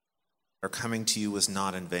our coming to you was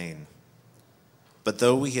not in vain. But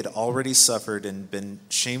though we had already suffered and been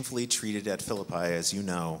shamefully treated at Philippi, as you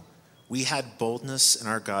know, we had boldness in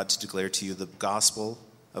our God to declare to you the gospel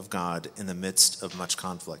of God in the midst of much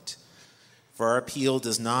conflict. For our appeal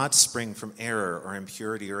does not spring from error or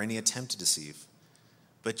impurity or any attempt to deceive.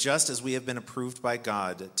 But just as we have been approved by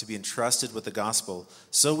God to be entrusted with the gospel,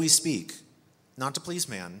 so we speak, not to please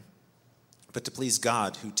man, but to please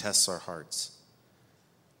God who tests our hearts.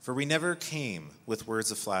 For we never came with words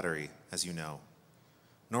of flattery, as you know,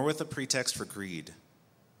 nor with a pretext for greed,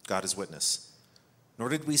 God is witness. Nor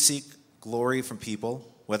did we seek glory from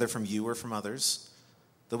people, whether from you or from others,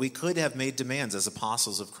 though we could have made demands as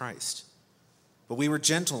apostles of Christ. But we were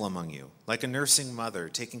gentle among you, like a nursing mother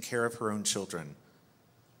taking care of her own children.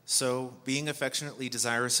 So, being affectionately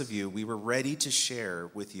desirous of you, we were ready to share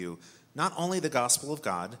with you not only the gospel of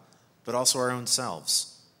God, but also our own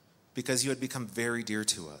selves, because you had become very dear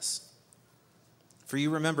to us. For you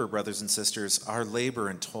remember, brothers and sisters, our labor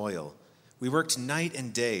and toil. We worked night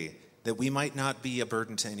and day that we might not be a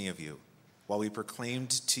burden to any of you, while we proclaimed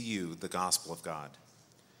to you the gospel of God.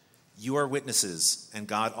 You are witnesses, and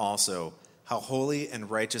God also, how holy and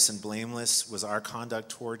righteous and blameless was our conduct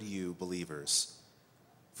toward you, believers.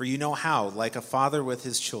 For you know how, like a father with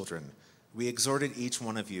his children, we exhorted each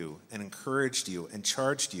one of you and encouraged you and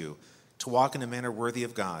charged you to walk in a manner worthy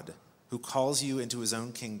of God, who calls you into his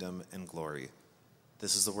own kingdom and glory.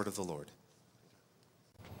 This is the word of the Lord.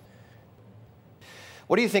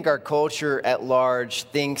 What do you think our culture at large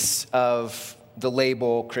thinks of the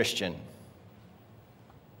label Christian?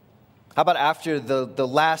 How about after the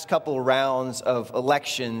last couple rounds of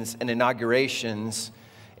elections and inaugurations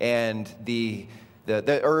and the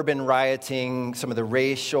urban rioting, some of the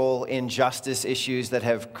racial injustice issues that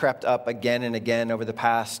have crept up again and again over the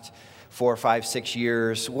past 4, 5, 6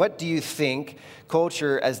 years? What do you think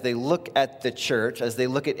culture, as they look at the church, as they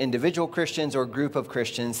look at individual Christians or group of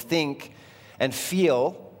Christians, think and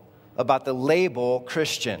feel about the label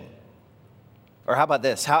Christian? Or how about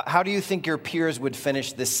this? How do you think your peers would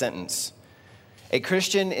finish this sentence? A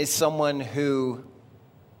Christian is someone who...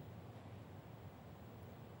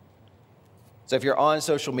 So if you're on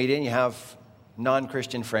social media and you have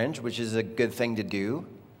non-Christian friends, which is a good thing to do,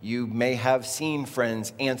 you may have seen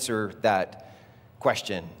friends answer that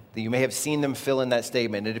question. You may have seen them fill in that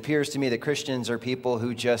statement. It appears to me that Christians are people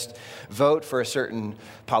who just vote for a certain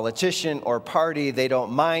politician or party. They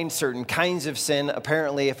don't mind certain kinds of sin.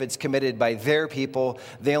 Apparently, if it's committed by their people,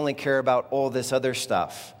 they only care about all this other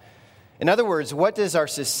stuff. In other words, what does our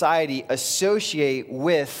society associate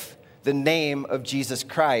with the name of Jesus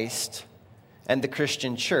Christ and the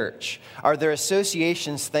Christian church? Are there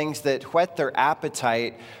associations, things that whet their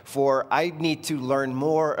appetite for, I need to learn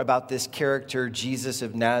more about this character, Jesus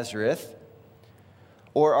of Nazareth?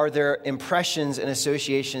 Or are there impressions and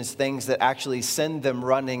associations, things that actually send them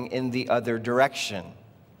running in the other direction?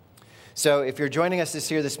 So if you're joining us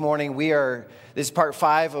this morning, this is part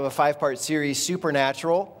 5 of a 5-part series,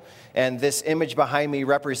 Supernatural. And this image behind me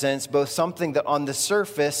represents both something that on the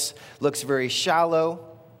surface looks very shallow,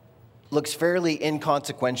 looks fairly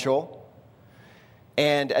inconsequential.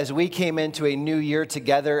 And as we came into a new year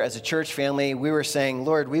together as a church family, we were saying,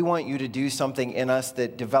 Lord, we want you to do something in us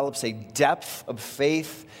that develops a depth of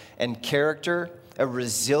faith and character, a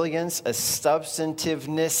resilience, a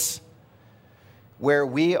substantiveness, where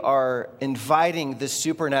we are inviting the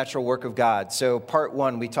supernatural work of God. So part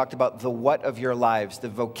 1, we talked about the what of your lives, the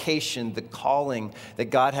vocation, the calling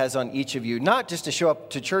that God has on each of you, not just to show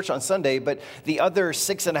up to church on Sunday, but the other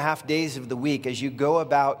 6.5 days of the week as you go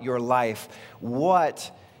about your life.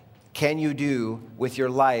 What can you do with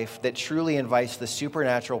your life that truly invites the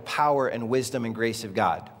supernatural power and wisdom and grace of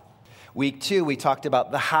God? Week 2, we talked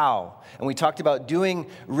about the how, and we talked about doing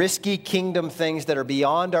risky kingdom things that are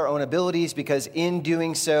beyond our own abilities, because in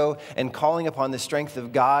doing so and calling upon the strength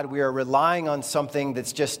of God, we are relying on something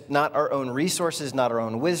that's just not our own resources, not our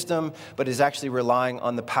own wisdom, but is actually relying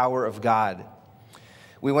on the power of God.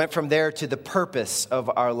 We went from there to the purpose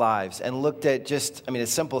of our lives and looked at a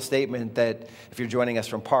simple statement that if you're joining us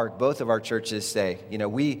from Park, both of our churches say,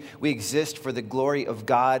 we exist for the glory of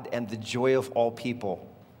God and the joy of all people.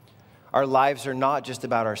 Our lives are not just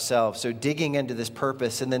about ourselves. So digging into this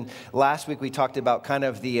purpose. And then last week we talked about kind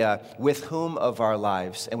of the with whom of our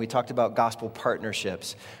lives. And we talked about gospel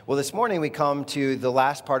partnerships. Well, this morning we come to the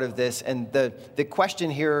last part of this. And the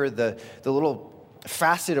question here, the little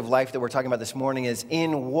facet of life that we're talking about this morning is,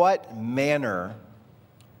 in what manner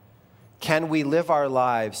can we live our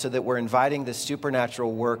lives so that we're inviting the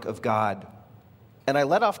supernatural work of God? And I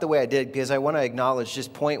let off the way I did because I want to acknowledge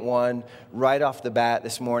just point one right off the bat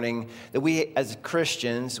this morning, that we as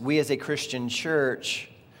Christians, we as a Christian church,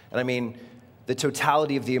 and I mean the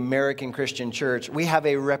totality of the American Christian church, we have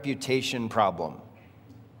a reputation problem.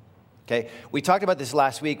 Okay? We talked about this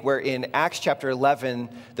last week where in Acts chapter 11,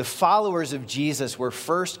 the followers of Jesus were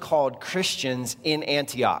first called Christians in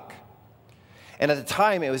Antioch. And at the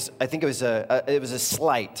time, it was a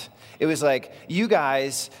slight. It was like, you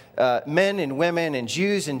guys, men and women and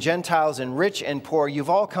Jews and Gentiles and rich and poor, you've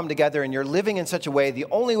all come together and you're living in such a way, the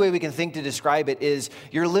only way we can think to describe it is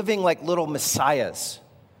you're living like little messiahs.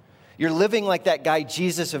 You're living like that guy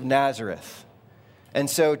Jesus of Nazareth. And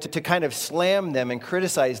so to kind of slam them and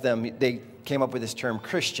criticize them, they came up with this term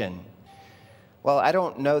Christian. Well, I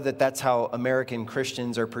don't know that that's how American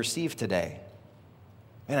Christians are perceived today.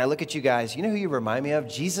 And I look at you guys, you know who you remind me of?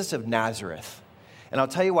 Jesus of Nazareth. And I'll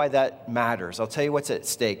tell you why that matters. I'll tell you what's at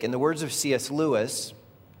stake. In the words of C.S. Lewis,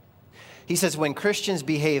 he says, when Christians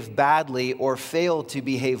behave badly or fail to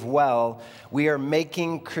behave well, we are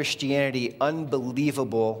making Christianity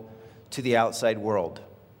unbelievable to the outside world.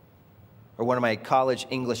 Or one of my college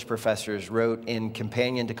English professors wrote in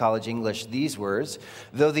Companion to College English these words,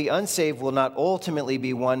 though the unsaved will not ultimately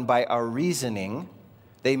be won by our reasoning,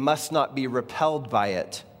 they must not be repelled by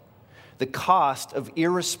it. The cost of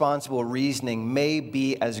irresponsible reasoning may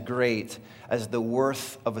be as great as the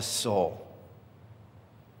worth of a soul.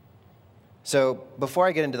 So before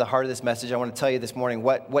I get into the heart of this message, I want to tell you this morning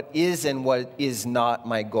what is and what is not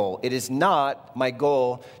my goal. It is not my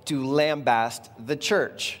goal to lambaste the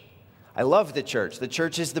church. I love the church. The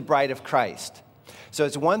church is the bride of Christ. So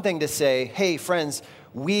it's one thing to say, hey, friends,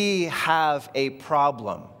 we have a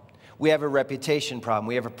problem. We have a reputation problem.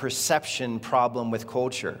 We have a perception problem with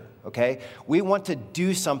culture, okay? We want to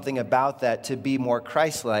do something about that to be more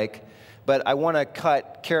Christ-like, but I want to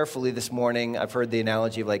cut carefully this morning. I've heard the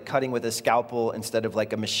analogy of like cutting with a scalpel instead of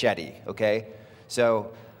like a machete, okay?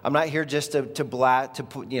 So I'm not here just to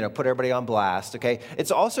put everybody on blast, okay? It's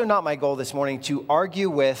also not my goal this morning to argue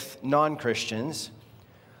with non-Christians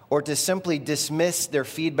or to simply dismiss their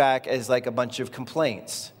feedback as like a bunch of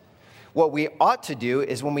complaints. What we ought to do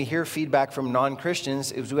is when we hear feedback from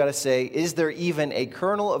non-Christians, is we got to say, is there even a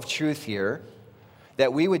kernel of truth here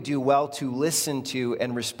that we would do well to listen to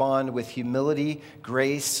and respond with humility,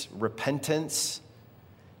 grace, repentance,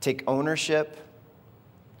 take ownership?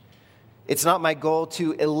 It's not my goal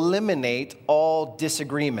to eliminate all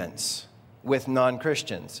disagreements with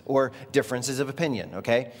non-Christians or differences of opinion,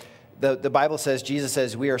 okay? The Bible says, Jesus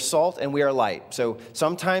says, we are salt and we are light. So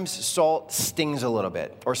sometimes salt stings a little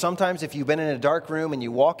bit. Or sometimes if you've been in a dark room and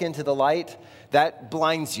you walk into the light, that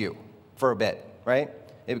blinds you for a bit, right?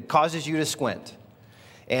 It causes you to squint.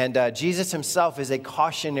 And Jesus himself is a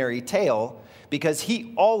cautionary tale because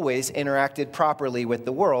he always interacted properly with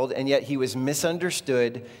the world, and yet he was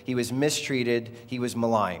misunderstood, he was mistreated, he was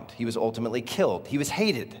maligned. He was ultimately killed. He was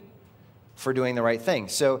hated for doing the right thing.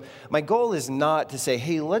 So my goal is not to say,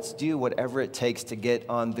 hey, let's do whatever it takes to get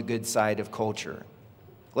on the good side of culture.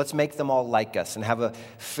 Let's make them all like us and have a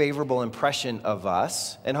favorable impression of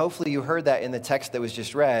us. And hopefully you heard that in the text that was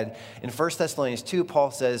just read. In 1 Thessalonians 2, Paul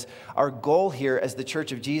says, our goal here as the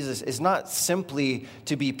church of Jesus is not simply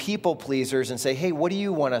to be people pleasers and say, hey, what do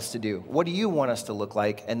you want us to do? What do you want us to look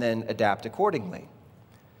like? And then adapt accordingly.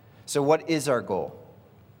 So what is our goal?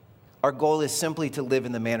 Our goal is simply to live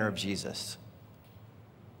in the manner of Jesus.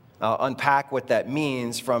 I'll unpack what that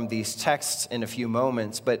means from these texts in a few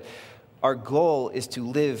moments, but our goal is to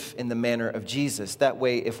live in the manner of Jesus. That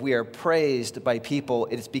way, if we are praised by people,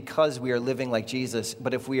 it is because we are living like Jesus.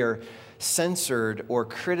 But if we are censored or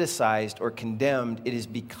criticized or condemned, it is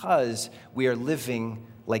because we are living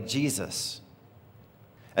like Jesus.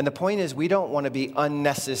 And the point is, we don't want to be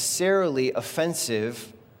unnecessarily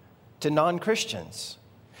offensive to non-Christians.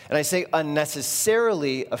 And I say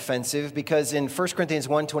unnecessarily offensive because in 1 Corinthians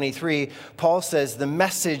 1:23, Paul says the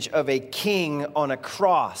message of a king on a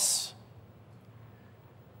cross.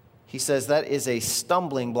 He says that is a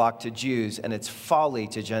stumbling block to Jews and it's folly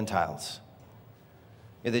to Gentiles.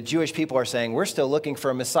 The Jewish people are saying, we're still looking for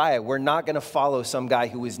a Messiah. We're not going to follow some guy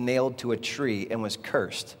who was nailed to a tree and was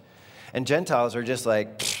cursed. And Gentiles are just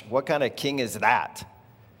like, what kind of king is that?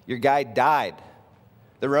 Your guy died.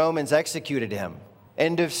 The Romans executed him.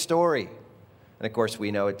 End of story. And of course,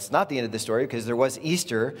 we know it's not the end of the story because there was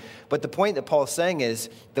Easter. But the point that Paul is saying is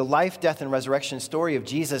the life, death, and resurrection story of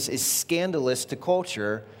Jesus is scandalous to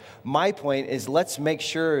culture. My point is let's make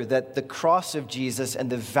sure that the cross of Jesus and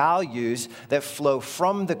the values that flow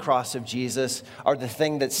from the cross of Jesus are the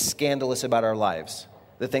thing that's scandalous about our lives,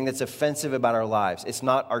 the thing that's offensive about our lives. It's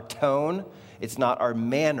not our tone. It's not our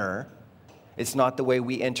manner. It's not the way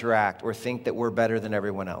we interact or think that we're better than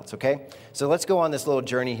everyone else, okay? So let's go on this little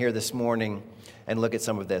journey here this morning and look at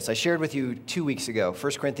some of this. I shared with you 2 weeks ago,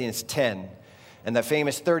 1 Corinthians 10, and that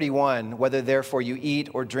famous 31, whether therefore you eat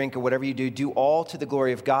or drink or whatever you do all to the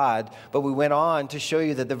glory of God. But we went on to show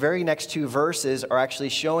you that the very next 2 verses are actually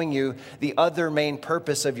showing you the other main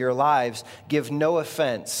purpose of your lives. Give no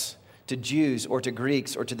offense to Jews or to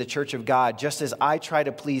Greeks or to the church of God, just as I try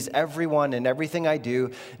to please everyone in everything I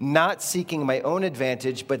do, not seeking my own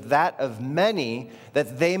advantage, but that of many,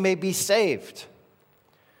 that they may be saved.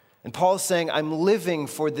 And Paul's saying, I'm living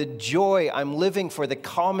for the joy, I'm living for the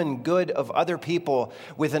common good of other people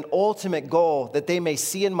with an ultimate goal that they may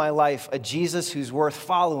see in my life a Jesus who's worth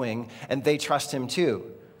following and they trust him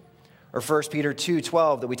too. Or 1 Peter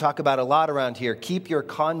 2:12 that we talk about a lot around here. Keep your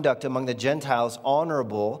conduct among the Gentiles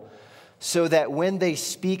honorable, so that when they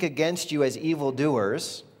speak against you as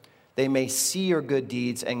evildoers, they may see your good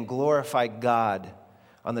deeds and glorify God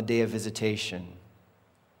on the day of visitation.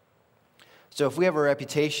 So if we have a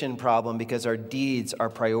reputation problem because our deeds, our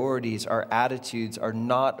priorities, our attitudes are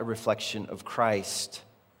not a reflection of Christ,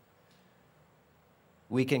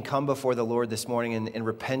 we can come before the Lord this morning in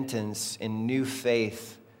repentance, in new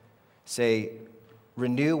faith, say,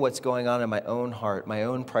 renew what's going on in my own heart, my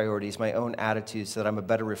own priorities, my own attitudes, so that I'm a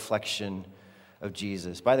better reflection of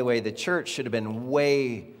Jesus. By the way, the church should have been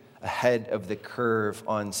way ahead of the curve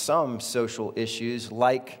on some social issues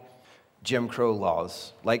like Jim Crow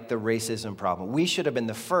laws, like the racism problem. We should have been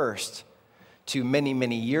the first to many,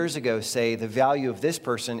 many years ago say the value of this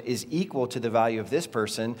person is equal to the value of this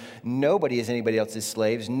person. Nobody is anybody else's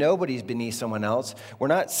slaves. Nobody's beneath someone else. We're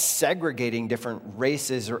not segregating different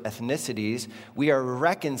races or ethnicities. We are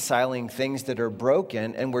reconciling things that are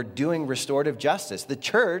broken, and we're doing restorative justice. The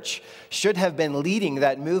church should have been leading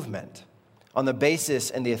that movement on the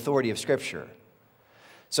basis and the authority of Scripture.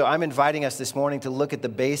 So I'm inviting us this morning to look at the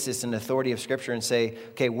basis and authority of Scripture and say,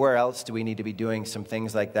 okay, where else do we need to be doing some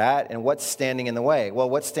things like that? And what's standing in the way? Well,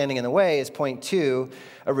 what's standing in the way is point 2,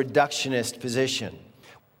 a reductionist position.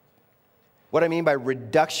 What I mean by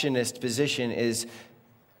reductionist position is,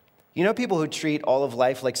 you know people who treat all of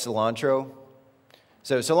life like cilantro?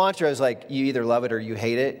 So cilantro is like you either love it or you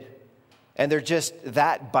hate it. And they're just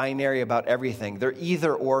that binary about everything. They're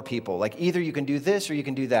either or people. Like either you can do this or you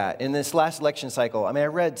can do that. In this last election cycle, I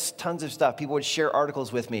read tons of stuff. People would share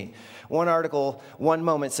articles with me. One article, one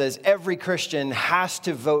moment says, every Christian has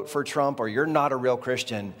to vote for Trump or you're not a real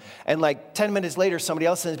Christian. And like 10 minutes later, somebody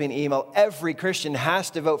else sends me an email, every Christian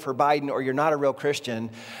has to vote for Biden or you're not a real Christian.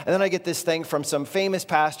 And then I get this thing from some famous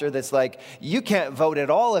pastor that's like, you can't vote at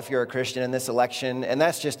all if you're a Christian in this election. And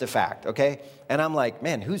that's just a fact, okay? And I'm like,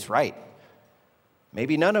 man, who's right?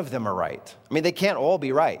 Maybe none of them are right. They can't all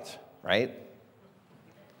be right?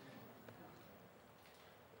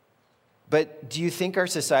 But do you think our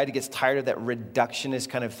society gets tired of that reductionist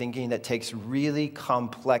kind of thinking that takes really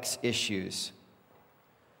complex issues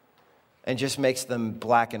and just makes them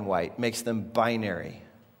black and white, makes them binary?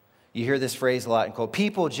 You hear this phrase a lot in quote,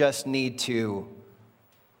 people just need to,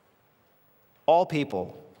 all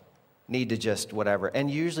people need to just whatever. And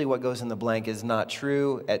usually what goes in the blank is not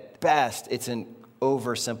true. At best, it's an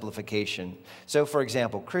oversimplification. So, for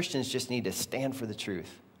example, Christians just need to stand for the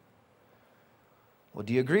truth. Well,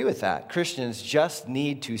 do you agree with that? Christians just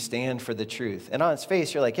need to stand for the truth. And on its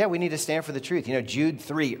face, you're like, yeah, we need to stand for the truth. Jude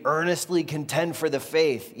 3, earnestly contend for the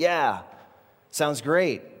faith. Yeah, sounds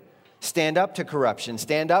great. Stand up to corruption,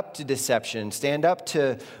 stand up to deception, stand up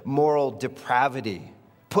to moral depravity.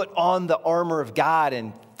 Put on the armor of God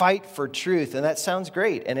and fight for truth. And that sounds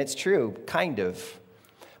great, and it's true, kind of.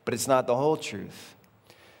 But it's not the whole truth.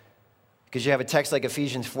 Because you have a text like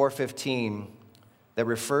Ephesians 4:15 that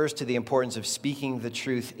refers to the importance of speaking the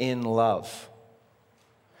truth in love.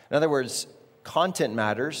 In other words, content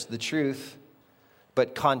matters, the truth,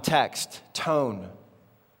 but context, tone,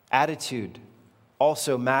 attitude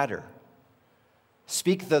also matter.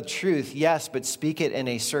 Speak the truth, yes, but speak it in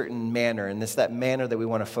a certain manner. And it's that manner that we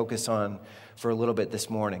want to focus on for a little bit this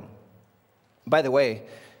morning. By the way,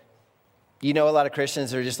 a lot of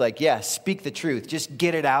Christians are just like, yeah, speak the truth. Just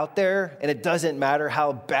get it out there, and it doesn't matter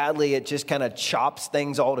how badly it just kind of chops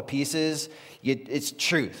things all to pieces. It's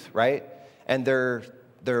truth, right? And they're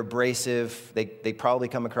abrasive. They probably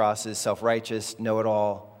come across as self-righteous,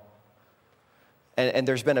 know-it-all. And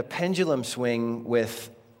there's been a pendulum swing with,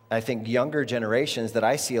 I think, younger generations that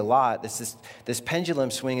I see a lot. This pendulum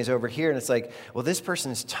swing is over here, and it's like, well, this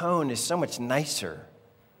person's tone is so much nicer.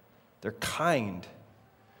 They're kind.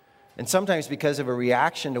 And sometimes because of a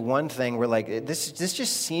reaction to one thing, we're like, this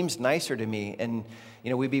just seems nicer to me. And,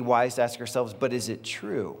 we'd be wise to ask ourselves, but is it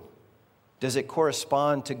true? Does it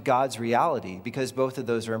correspond to God's reality? Because both of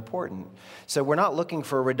those are important. So we're not looking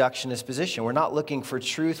for a reductionist position. We're not looking for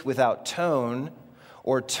truth without tone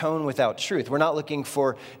or tone without truth. We're not looking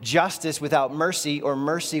for justice without mercy or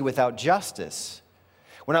mercy without justice.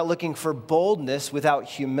 We're not looking for boldness without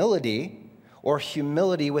humility or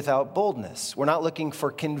humility without boldness. We're not looking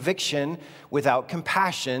for conviction without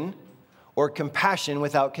compassion or compassion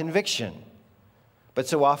without conviction. But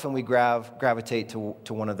so often we gravitate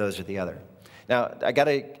to one of those or the other. Now, I got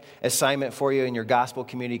an assignment for you in your gospel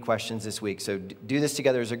community questions this week. So do this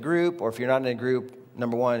together as a group, or if you're not in a group,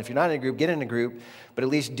 number one, if you're not in a group, get in a group, but at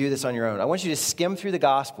least do this on your own. I want you to skim through the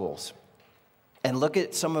Gospels and look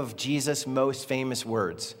at some of Jesus' most famous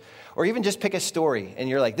words. Or even just pick a story, and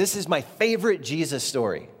you're like, this is my favorite Jesus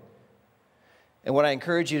story. And what I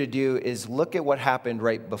encourage you to do is look at what happened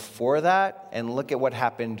right before that and look at what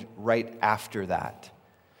happened right after that.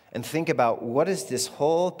 And think about, what is this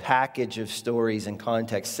whole package of stories and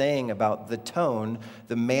context saying about the tone,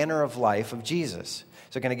 the manner of life of Jesus?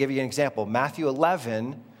 So I'm going to give you an example. Matthew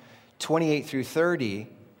 11, 28 through 30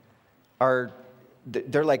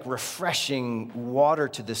 they're like refreshing water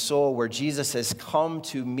to the soul, where Jesus says, come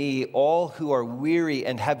to me, all who are weary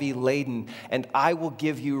and heavy laden, and I will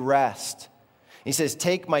give you rest. He says,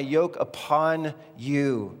 take my yoke upon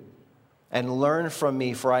you and learn from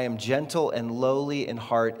me, for I am gentle and lowly in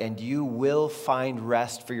heart, and you will find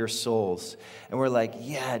rest for your souls. And we're like,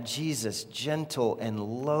 yeah, Jesus, gentle and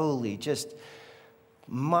lowly, just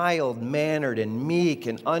mild-mannered and meek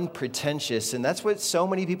and unpretentious. And that's what so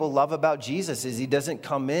many people love about Jesus, is he doesn't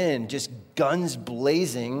come in just guns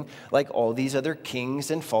blazing like all these other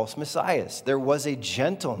kings and false messiahs. There was a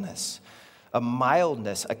gentleness, a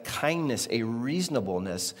mildness, a kindness, a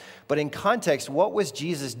reasonableness. But in context, what was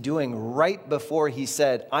Jesus doing right before he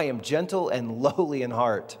said, I am gentle and lowly in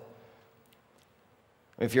heart?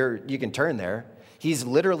 If you can turn there. He's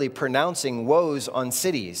literally pronouncing woes on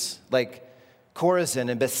cities like Chorazin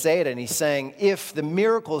and Bethsaida, and he's saying, if the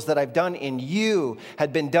miracles that I've done in you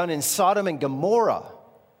had been done in Sodom and Gomorrah,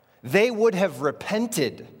 they would have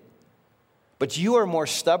repented. But you are more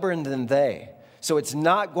stubborn than they. So it's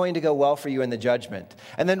not going to go well for you in the judgment.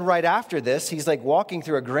 And then right after this, he's like walking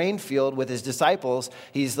through a grain field with his disciples.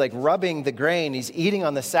 He's like rubbing the grain. He's eating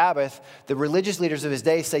on the Sabbath. The religious leaders of his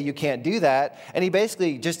day say you can't do that. And he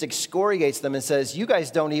basically just excoriates them and says, you guys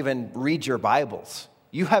don't even read your Bibles.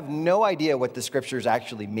 You have no idea what the scriptures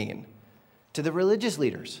actually mean, to the religious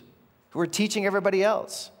leaders who are teaching everybody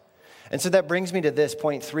else. And so that brings me to this,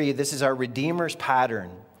 point 3. This is our Redeemer's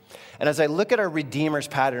pattern. And as I look at our Redeemer's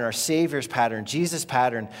pattern, our Savior's pattern, Jesus'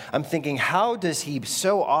 pattern, I'm thinking, how does he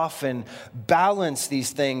so often balance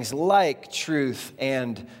these things like truth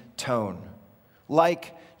and tone,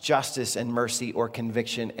 like justice and mercy, or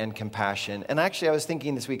conviction and compassion? And actually, I was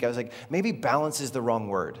thinking this week, I was like, maybe balance is the wrong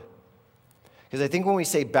word. Because I think when we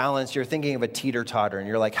say balance, you're thinking of a teeter-totter, and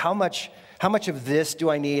you're like, how much of this do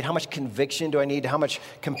I need? How much conviction do I need? How much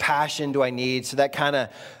compassion do I need? So that kind of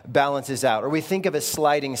balances out. Or we think of a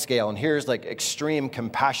sliding scale, and here's like extreme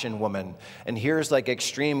compassion woman, and here's like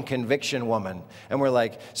extreme conviction woman. And we're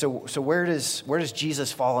like, so where does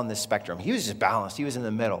Jesus fall on this spectrum? He was just balanced. He was in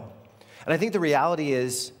the middle. And I think the reality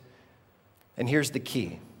is, and here's the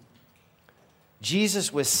key,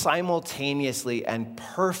 Jesus was simultaneously and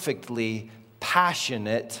perfectly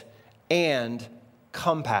passionate and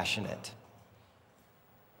compassionate.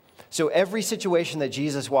 So every situation that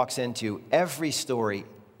Jesus walks into, every story,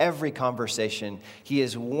 every conversation, he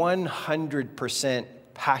is 100%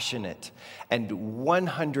 passionate and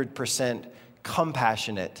 100%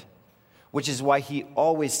 compassionate, which is why he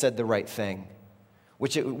always said the right thing,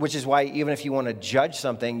 which is why even if you want to judge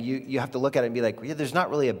something, you have to look at it and be like, yeah, there's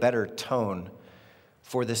not really a better tone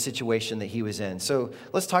for the situation that he was in. So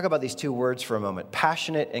let's talk about these two words for a moment,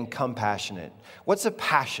 passionate and compassionate. What's a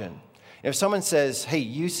passion? If someone says, hey,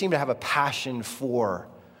 you seem to have a passion for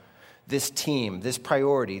this team, this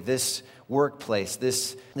priority, this workplace,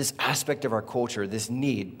 this aspect of our culture, this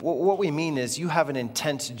need, what we mean is you have an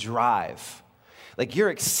intense drive. Like you're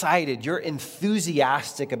excited, you're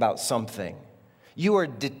enthusiastic about something. You are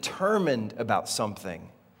determined about something.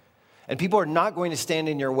 And people are not going to stand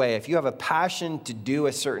in your way. If you have a passion to do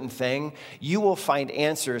a certain thing, you will find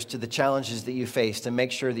answers to the challenges that you face to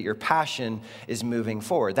make sure that your passion is moving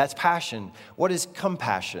forward. That's passion. What is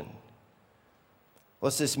compassion? Well,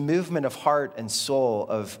 it's this movement of heart and soul,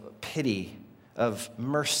 of pity, of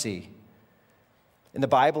mercy. In the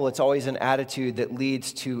Bible, it's always an attitude that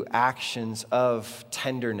leads to actions of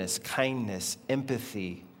tenderness, kindness,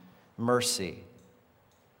 empathy, mercy.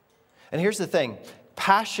 And here's the thing.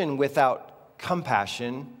 Passion without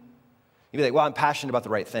compassion You'd be like, well, I'm passionate about the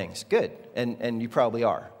right things. Good, and you probably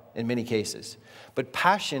are in many cases. But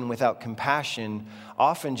passion without compassion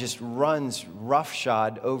often just runs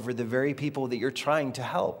roughshod over the very people that you're trying to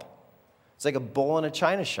help. It's like a bull in a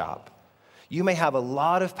china shop. You may have a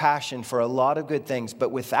lot of passion for a lot of good things,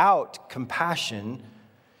 but without compassion,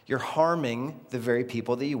 you're harming the very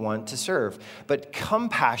people that you want to serve. But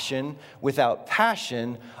compassion without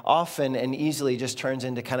passion often and easily just turns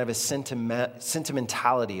into kind of a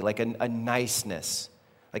sentimentality, like a niceness.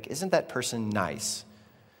 Like, isn't that person nice?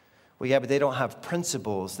 Well, yeah, but they don't have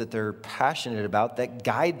principles that they're passionate about that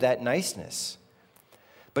guide that niceness.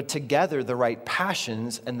 But together, the right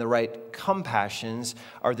passions and the right compassions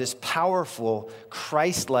are this powerful,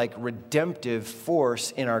 Christ-like, redemptive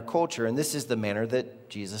force in our culture. And this is the manner that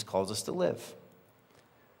Jesus calls us to live.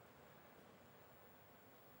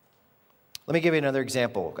 Let me give you another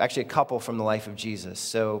example, actually a couple from the life of Jesus.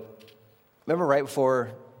 So remember right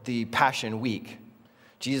before the Passion Week,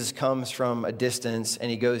 Jesus comes from a distance and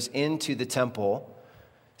he goes into the temple.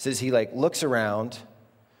 It says he looks around.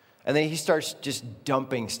 And then he starts just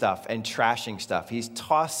dumping stuff and trashing stuff. He's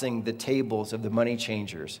tossing the tables of the money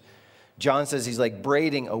changers. John says he's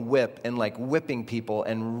braiding a whip and whipping people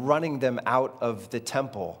and running them out of the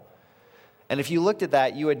temple. And if you looked at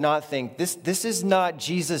that, you would not think, this is not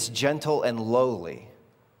Jesus gentle and lowly.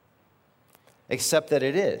 Except that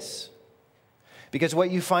it is. Because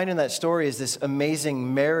what you find in that story is this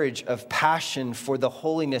amazing marriage of passion for the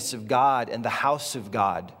holiness of God and the house of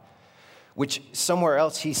God. Which somewhere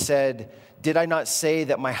else he said, did I not say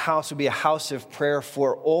that my house would be a house of prayer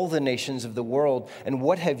for all the nations of the world? And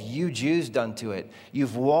what have you Jews done to it?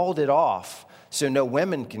 You've walled it off so no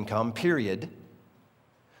women can come, period.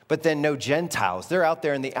 But then no Gentiles. They're out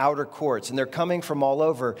there in the outer courts, and they're coming from all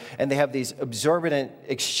over, and they have these exorbitant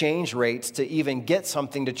exchange rates to even get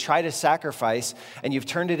something to try to sacrifice, and you've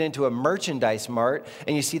turned it into a merchandise mart,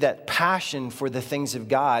 and you see that passion for the things of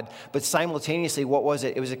God, but simultaneously, what was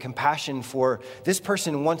it? It was a compassion for this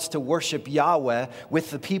person wants to worship Yahweh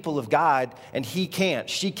with the people of God, and he can't,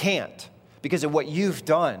 she can't, because of what you've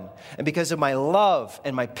done, and because of my love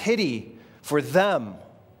and my pity for them,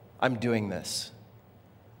 I'm doing this.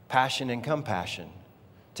 Passion and compassion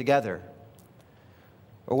together.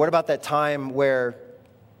 Or what about that time where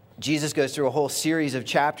Jesus goes through a whole series of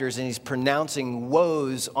chapters and he's pronouncing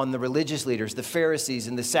woes on the religious leaders, the Pharisees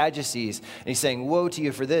and the Sadducees. And he's saying, woe to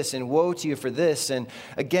you for this and woe to you for this. And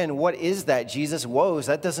again, what is that, Jesus? Woes,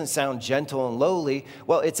 that doesn't sound gentle and lowly.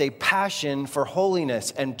 Well, it's a passion for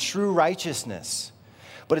holiness and true righteousness.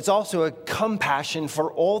 But it's also a compassion for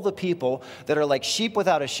all the people that are like sheep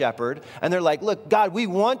without a shepherd. And they're like, look, God, we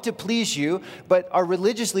want to please you, but our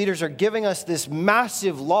religious leaders are giving us this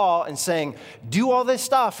massive law and saying, do all this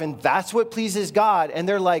stuff, and that's what pleases God. And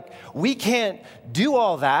they're like, we can't do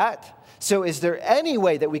all that. So is there any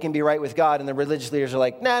way that we can be right with God? And the religious leaders are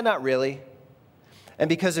like, nah, not really. And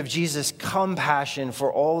because of Jesus' compassion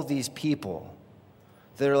for all these people,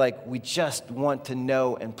 they're like, we just want to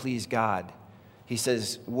know and please God. He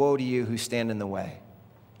says, woe to you who stand in the way.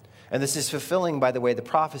 And this is fulfilling, by the way, the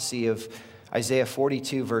prophecy of Isaiah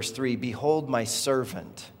 42, verse 3. Behold my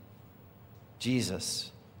servant,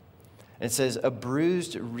 Jesus. And it says, a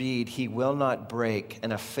bruised reed he will not break,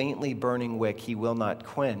 and a faintly burning wick he will not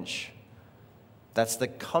quench. That's the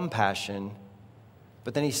compassion.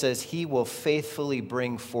 But then he says, he will faithfully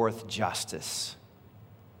bring forth justice.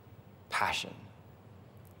 Passion.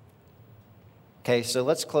 Okay, so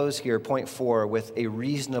let's close here, point 4, with a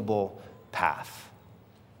reasonable path.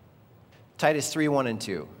 Titus 3, 1 and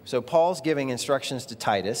 2. So Paul's giving instructions to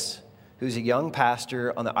Titus, who's a young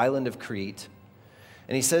pastor on the island of Crete.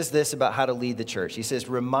 And he says this about how to lead the church. He says,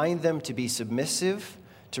 remind them to be submissive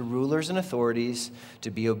to rulers and authorities, to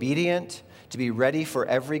be obedient, to be ready for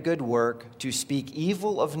every good work, to speak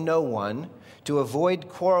evil of no one, to avoid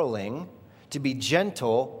quarreling, to be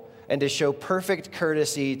gentle, and to show perfect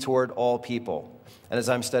courtesy toward all people. And as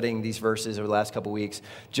I'm studying these verses over the last couple weeks,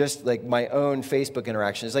 just like my own Facebook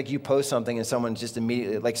interaction, it's like you post something and someone just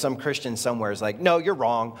immediately, like some Christian somewhere is like, no, you're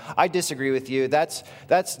wrong. I disagree with you. That's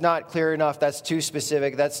not clear enough. That's too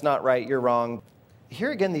specific. That's not right. You're wrong.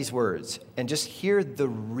 Hear again these words and just hear the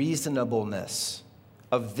reasonableness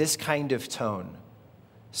of this kind of tone.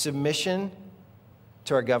 Submission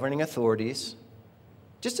to our governing authorities.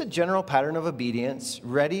 Just a general pattern of obedience,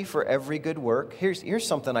 ready for every good work. Here's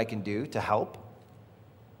something I can do to help.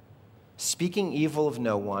 Speaking evil of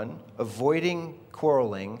no one, avoiding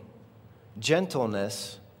quarreling,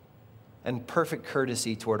 gentleness, and perfect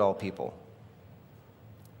courtesy toward all people.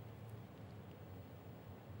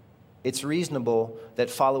 It's reasonable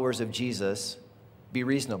that followers of Jesus be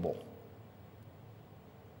reasonable.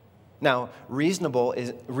 Now,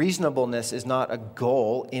 reasonableness is not a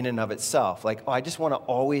goal in and of itself. Like, I just want to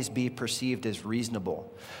always be perceived as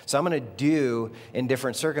reasonable. So I'm going to do in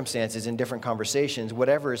different circumstances, in different conversations,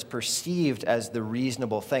 whatever is perceived as the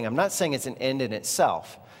reasonable thing. I'm not saying it's an end in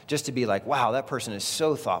itself, just to be like, wow, that person is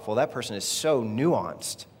so thoughtful. That person is so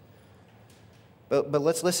nuanced. But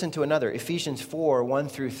let's listen to another, Ephesians 4, 1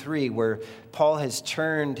 through 3, where Paul has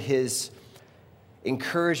turned his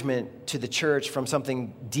encouragement to the church from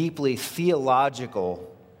something deeply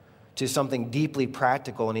theological to something deeply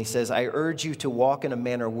practical. And he says, I urge you to walk in a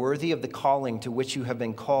manner worthy of the calling to which you have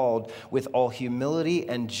been called, with all humility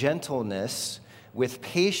and gentleness, with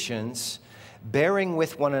patience, bearing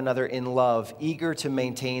with one another in love, eager to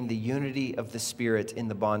maintain the unity of the Spirit in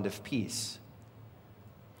the bond of peace.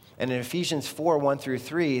 And in Ephesians 4, 1 through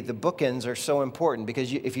 3, the bookends are so important,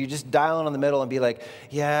 because if you just dial in on the middle and be like,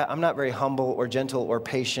 yeah, I'm not very humble or gentle or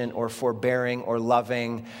patient or forbearing or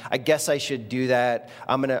loving, I guess I should do that.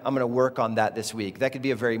 I'm gonna work on that this week. That could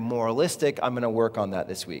be a very moralistic, I'm going to work on that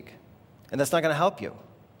this week. And that's not going to help you.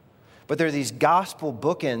 But there are these gospel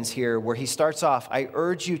bookends here where he starts off, I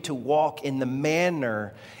urge you to walk in the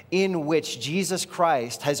manner in which Jesus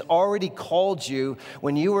Christ has already called you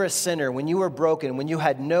when you were a sinner, when you were broken, when you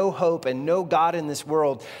had no hope and no God in this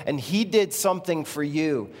world, and he did something for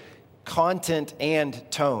you, content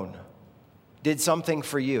and tone, did something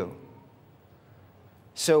for you.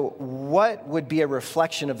 So what would be a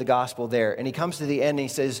reflection of the gospel there? And he comes to the end and he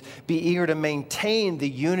says, be eager to maintain the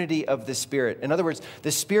unity of the Spirit. In other words,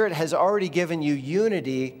 the Spirit has already given you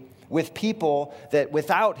unity with people that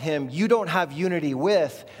without him, you don't have unity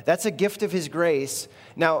with. That's a gift of his grace.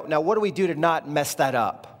 Now what do we do to not mess that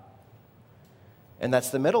up? And that's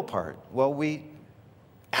the middle part. Well, we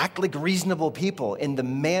act like reasonable people in the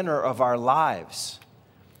manner of our lives.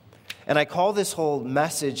 And I call this whole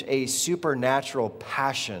message a supernatural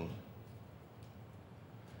passion,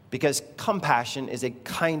 because compassion is a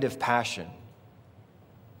kind of passion.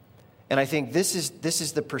 And I think this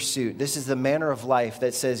is the pursuit. This is the manner of life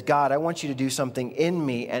that says, God, I want you to do something in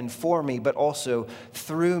me and for me, but also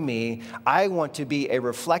through me. I want to be a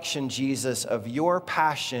reflection, Jesus, of your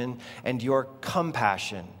passion and your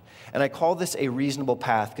compassion. And I call this a reasonable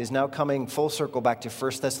path, because now coming full circle back to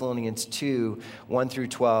 1 Thessalonians 2, 1 through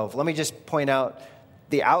 12. Let me just point out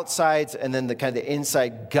the outsides and then the kind of the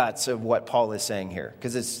inside guts of what Paul is saying here,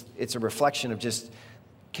 because it's a reflection of just,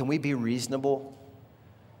 can we be reasonable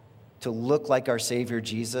to look like our Savior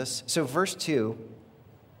Jesus? So verse 2,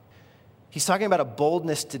 he's talking about a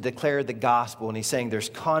boldness to declare the gospel, and he's saying there's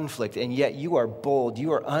conflict, and yet you are bold,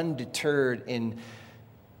 you are undeterred in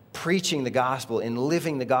preaching the gospel, in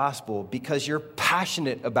living the gospel, because you're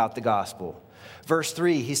passionate about the gospel. Verse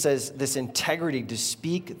 3, he says this integrity to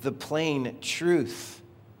speak the plain truth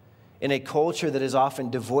in a culture that is often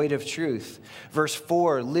devoid of truth. Verse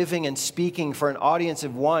 4, living and speaking for an audience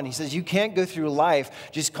of one. He says you can't go through life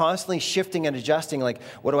just constantly shifting and adjusting, like,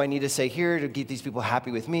 what do I need to say here to keep these people happy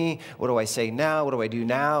with me? What do I say now? What do I do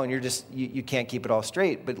now? And you can't keep it all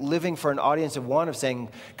straight. But living for an audience of one, of saying,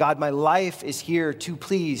 God, my life is here to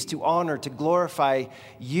please, to honor, to glorify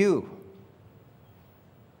you.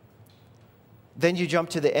 Then you jump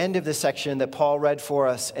to the end of the section that Paul read for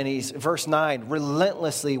us, and he's, verse 9,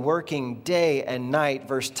 relentlessly working day and night.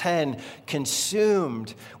 Verse 10,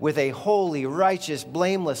 consumed with a holy, righteous,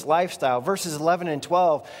 blameless lifestyle. Verses 11 and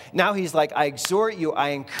 12, now he's like, I exhort you,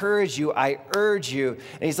 I encourage you, I urge you.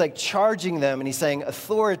 And he's like charging them, and he's saying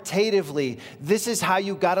authoritatively, this is how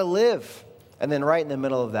you got to live. And then right in the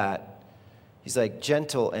middle of that, he's like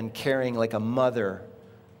gentle and caring like a mother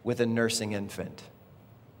with a nursing infant.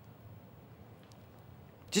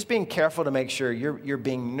 Just being careful to make sure you're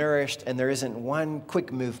being nourished and there isn't one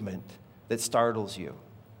quick movement that startles you.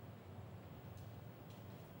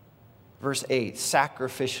 Verse 8,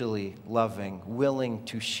 sacrificially loving, willing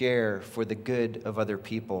to share for the good of other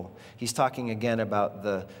people. He's talking again about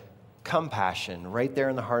the compassion right there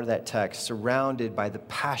in the heart of that text, surrounded by the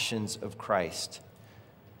passions of Christ.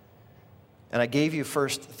 And I gave you 1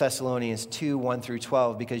 Thessalonians 2, 1 through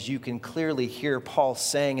 12, because you can clearly hear Paul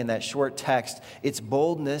saying in that short text, it's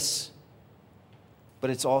boldness, but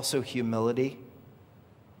it's also humility.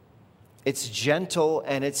 It's gentle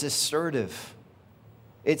and it's assertive.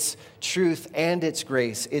 It's truth and it's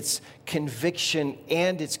grace. It's conviction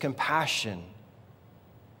and it's compassion.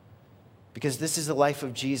 Because this is the life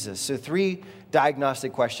of Jesus. So 3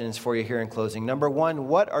 diagnostic questions for you here in closing. Number 1,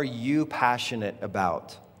 what are you passionate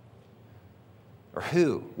about? Or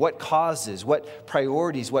who? What causes? What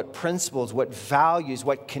priorities? What principles? What values?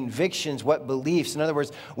 What convictions? What beliefs? In other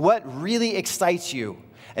words, what really excites you?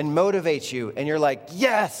 and motivates you. And you're like,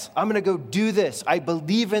 yes, I'm going to go do this. I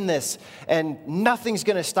believe in this. And nothing's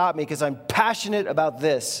going to stop me because I'm passionate about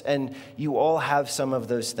this. And you all have some of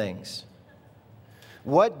those things.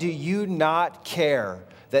 What do you not care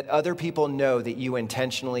that other people know that you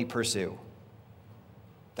intentionally pursue?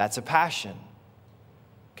 That's a passion.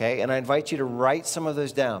 Okay, and I invite you to write some of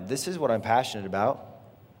those down. This is what I'm passionate about.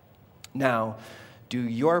 Now, do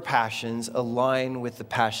your passions align with the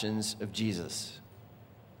passions of Jesus?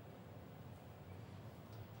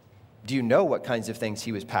 Do you know what kinds of things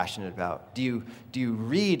he was passionate about? Do you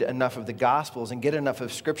read enough of the Gospels and get enough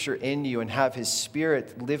of Scripture in you and have his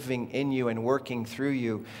Spirit living in you and working through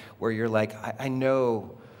you where you're like, I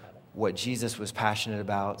know what Jesus was passionate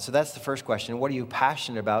about? So that's the first question. What are you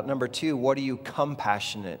passionate about? Number two, what are you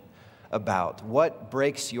compassionate about? What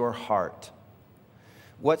breaks your heart?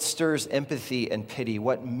 What stirs empathy and pity?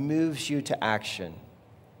 What moves you to action?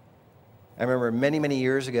 I remember many, many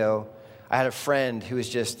years ago, I had a friend who was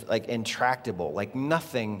just like intractable, like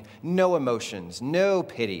nothing, no emotions, no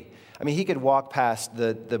pity. I mean, he could walk past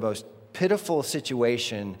the most pitiful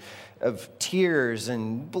situation of tears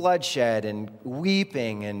and bloodshed and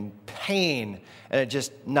weeping and pain, and it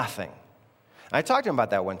just nothing. I talked to him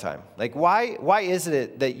about that one time. Like, why is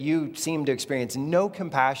it that you seem to experience no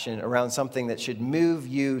compassion around something that should move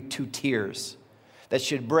you to tears, that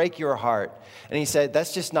should break your heart? And he said,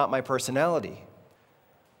 that's just not my personality.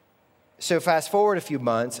 So fast forward a few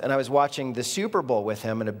months, and I was watching the Super Bowl with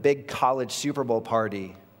him at a big college Super Bowl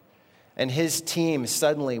party, and his team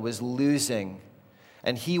suddenly was losing,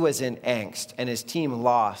 and he was in angst, and his team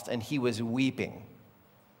lost, and he was weeping.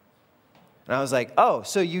 And I was like, oh,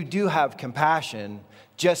 so you do have compassion,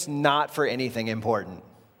 just not for anything important.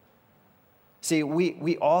 See,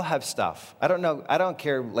 we all have stuff. I don't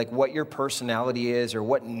care like what your personality is or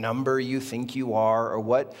what number you think you are or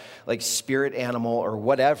what like spirit animal or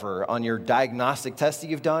whatever on your diagnostic test that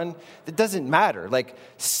you've done. That doesn't matter. Like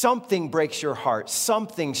something breaks your heart.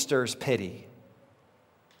 Something stirs pity.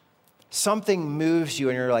 Something moves you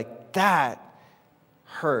and you're like, that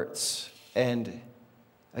hurts. And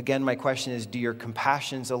again, my question is, do your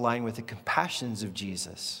compassions align with the compassions of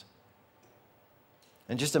Jesus?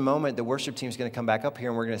 In just a moment, the worship team is going to come back up here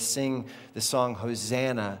and we're going to sing the song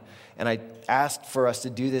Hosanna. And I asked for us to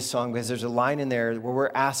do this song because there's a line in there where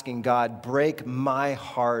we're asking God, break my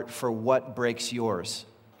heart for what breaks yours.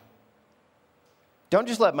 Don't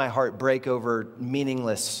just let my heart break over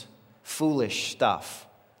meaningless, foolish stuff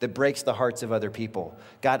that breaks the hearts of other people.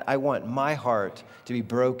 God, I want my heart to be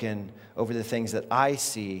broken over the things that I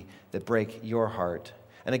see that break your heart.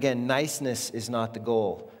 And again, niceness is not the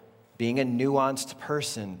goal. Being a nuanced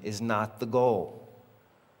person is not the goal.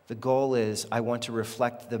 The goal is I want to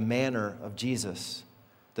reflect the manner of Jesus,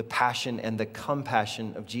 the passion and the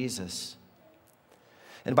compassion of Jesus.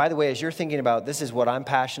 And by the way, as you're thinking about this is what I'm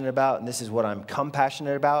passionate about and this is what I'm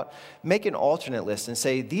compassionate about, make an alternate list and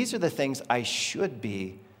say, these are the things I should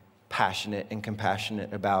be passionate and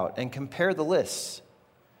compassionate about, and compare the lists.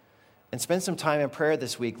 And spend some time in prayer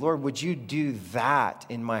this week. Lord, would you do that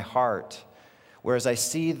in my heart? Whereas I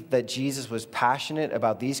see that Jesus was passionate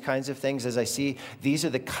about these kinds of things, as I see these are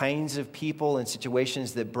the kinds of people and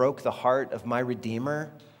situations that broke the heart of my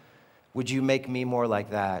Redeemer, would you make me more like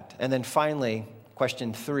that? And then finally,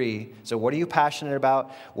 question 3, so what are you passionate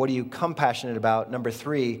about? What are you compassionate about? Number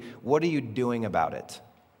 3, what are you doing about it?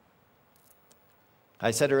 I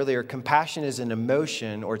said earlier, compassion is an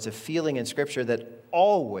emotion or it's a feeling in Scripture that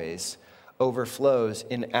always overflows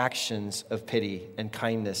in actions of pity and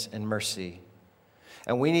kindness and mercy.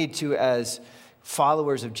 And we need to, as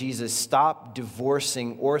followers of Jesus, stop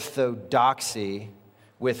divorcing orthodoxy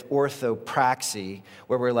with orthopraxy,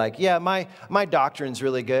 where we're like, yeah, my doctrine's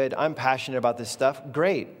really good. I'm passionate about this stuff.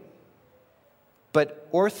 Great. But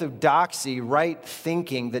orthodoxy, right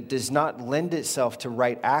thinking that does not lend itself to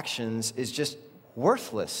right actions is just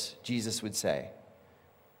worthless, Jesus would say.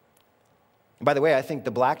 By the way, I think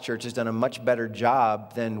the black church has done a much better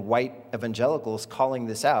job than white evangelicals calling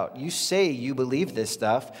this out. You say you believe this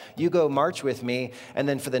stuff, you go march with me, and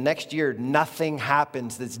then for the next year, nothing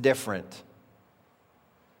happens that's different.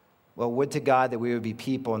 Well, would to God that we would be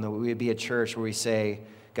people and that we would be a church where we say,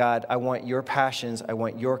 God, I want your passions, I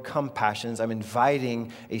want your compassions. I'm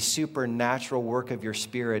inviting a supernatural work of your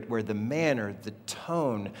Spirit where the manner, the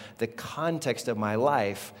tone, the context of my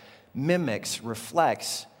life mimics,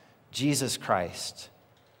 reflects Jesus Christ,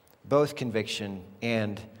 both conviction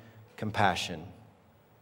and compassion.